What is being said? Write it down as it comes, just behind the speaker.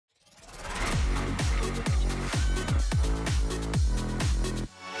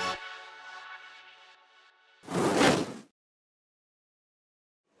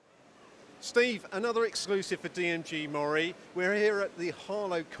Steve, another exclusive for DMG MORI. We're here at the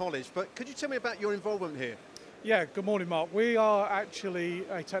Harlow College, but could you tell me about your involvement here? Yeah, good morning, Mark. We are actually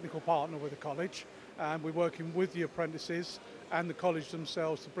a technical partner with the college, and we're working with the apprentices and the college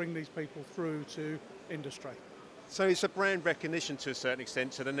themselves to bring these people through to industry. So it's a brand recognition to a certain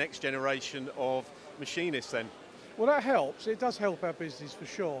extent to the next generation of machinists then? Well, that helps. It does help our business for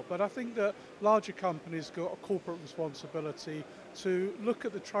sure, but I think that larger companies got a corporate responsibility to look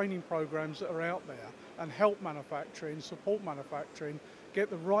at the training programs that are out there and help manufacturing, support manufacturing, get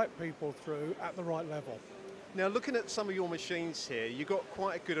the right people through at the right level. Now, looking at some of your machines here, you've got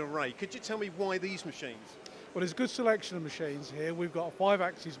quite a good array. Could you tell me why these machines? Well, there's a good selection of machines here. We've got a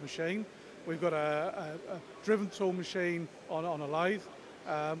 5-axis machine, we've got a driven tool machine on a lathe,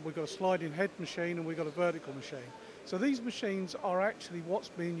 we've got a sliding head machine, and we've got a vertical machine. So these machines are actually what's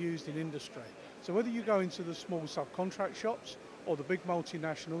being used in industry. So whether you go into the small subcontract shops or the big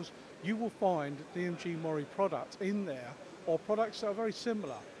multinationals, you will find DMG MORI products in there, or products that are very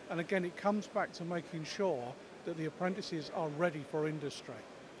similar. And again, it comes back to making sure that the apprentices are ready for industry.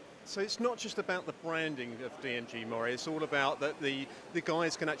 So it's not just about the branding of DMG MORI, it's all about that the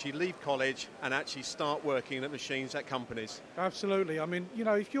guys can actually leave college and actually start working at machines at companies. Absolutely. I mean, you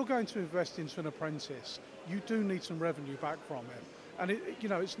know, if you're going to invest into an apprentice, you do need some revenue back from him. And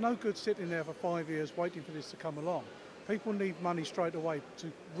it's no good sitting there for 5 years waiting for this to come along. People need money straight away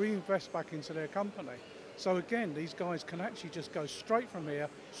to reinvest back into their company. So again, these guys can actually just go straight from here,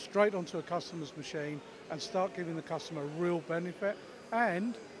 straight onto a customer's machine and start giving the customer a real benefit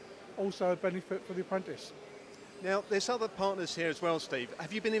and also a benefit for the apprentice. Now, there's other partners here as well, Steve.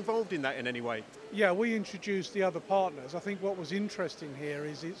 Have you been involved in that in any way? Yeah, we introduced the other partners. I think what was interesting here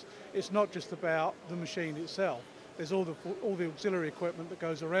is it's not just about the machine itself. There's all the auxiliary equipment that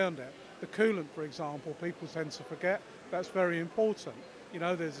goes around it. The coolant, for example, people tend to forget. That's very important. You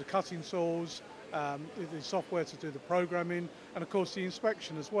know, there's the cutting saws, the software to do the programming, and of course the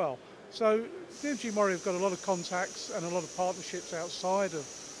inspection as well. So DMG MORI have got a lot of contacts and a lot of partnerships outside of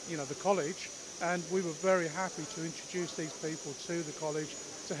the college, and we were very happy to introduce these people to the college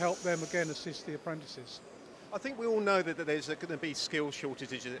to help them again assist the apprentices. I think we all know that there's going to be skill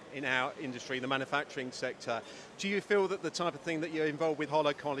shortages in our industry, the manufacturing sector. Do you feel that the type of thing that you're involved with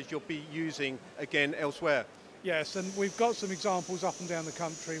Harlow College you'll be using again elsewhere? Yes, and we've got some examples up and down the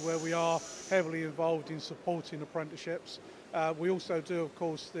country where we are heavily involved in supporting apprenticeships. We also do, of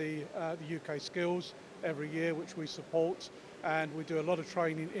course, the UK Skills every year, which we support, and we do a lot of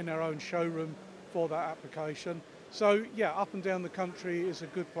training in our own showroom for that application. So yeah, up and down the country is a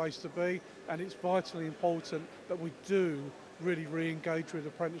good place to be, and it's vitally important that we do really re-engage with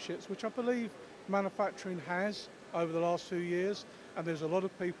apprenticeships, which I believe manufacturing has over the last few years, and there's a lot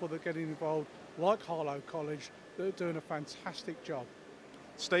of people that are getting involved, like Harlow College, that are doing a fantastic job.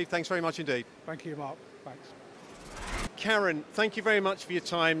 Steve, thanks very much indeed. Thank you, Mark. Thanks. Karen, thank you very much for your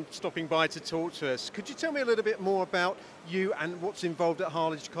time stopping by to talk to us. Could you tell me a little bit more about you and what's involved at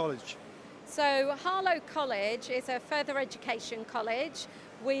Harlow College? So Harlow College is a further education college.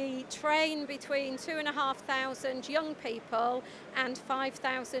 We train between 2,500 young people and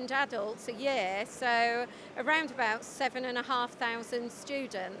 5,000 adults a year, so around about 7,500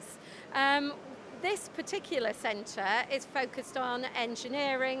 students. This particular centre is focused on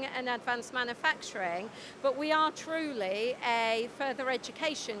engineering and advanced manufacturing, but we are truly a further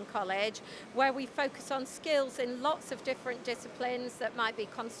education college where we focus on skills in lots of different disciplines that might be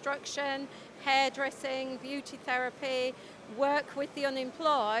construction, hairdressing, beauty therapy, work with the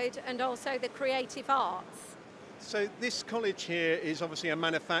unemployed, and also the creative arts. So this college here is obviously a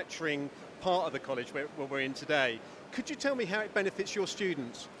manufacturing part of the college where we're in today. Could you tell me how it benefits your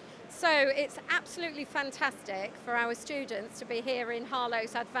students? So it's absolutely fantastic for our students to be here in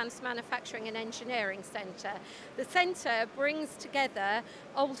Harlow's Advanced Manufacturing and Engineering Centre. The centre brings together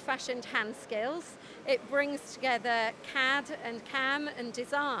old-fashioned hand skills, it brings together CAD and CAM and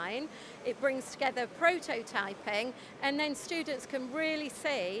design, it brings together prototyping, and then students can really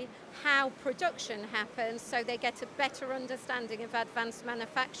see how production happens so they get a better understanding of advanced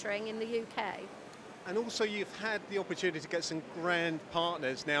manufacturing in the UK. And also you've had the opportunity to get some grand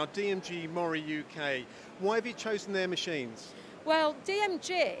partners now, DMG MORI UK. Why have you chosen their machines? Well,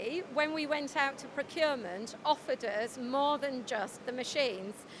 DMG, when we went out to procurement, offered us more than just the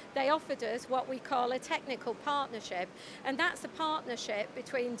machines. They offered us what we call a technical partnership, and that's a partnership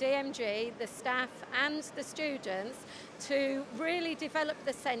between DMG, the staff and the students to really develop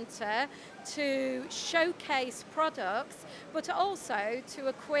the centre, to showcase products, but also to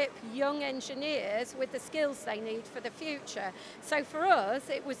equip young engineers with the skills they need for the future. So for us,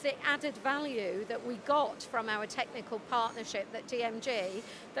 it was the added value that we got from our technical partnership at DMG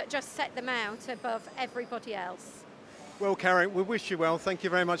that just set them out above everybody else. Well, Karen, we wish you well. Thank you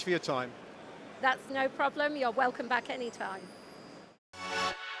very much for your time. That's no problem. You're welcome back anytime.